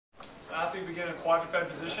So athlete begin in quadruped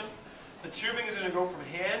position. The tubing is going to go from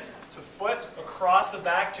hand to foot across the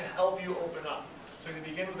back to help you open up. So you're going to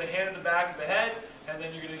begin with the hand at the back of the head, and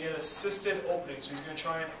then you're going to get assisted opening. So he's going to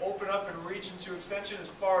try and open up and reach into extension as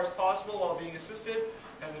far as possible while being assisted,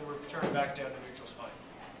 and then return back down to neutral spine.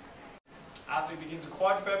 Athlete begins in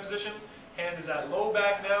quadruped position. Hand is at low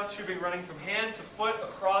back now, tubing running from hand to foot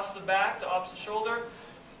across the back to opposite shoulder.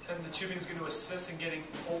 And the tubing is going to assist in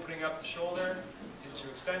opening up the shoulder into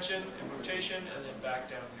extension and rotation, and then back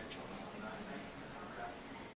down neutral.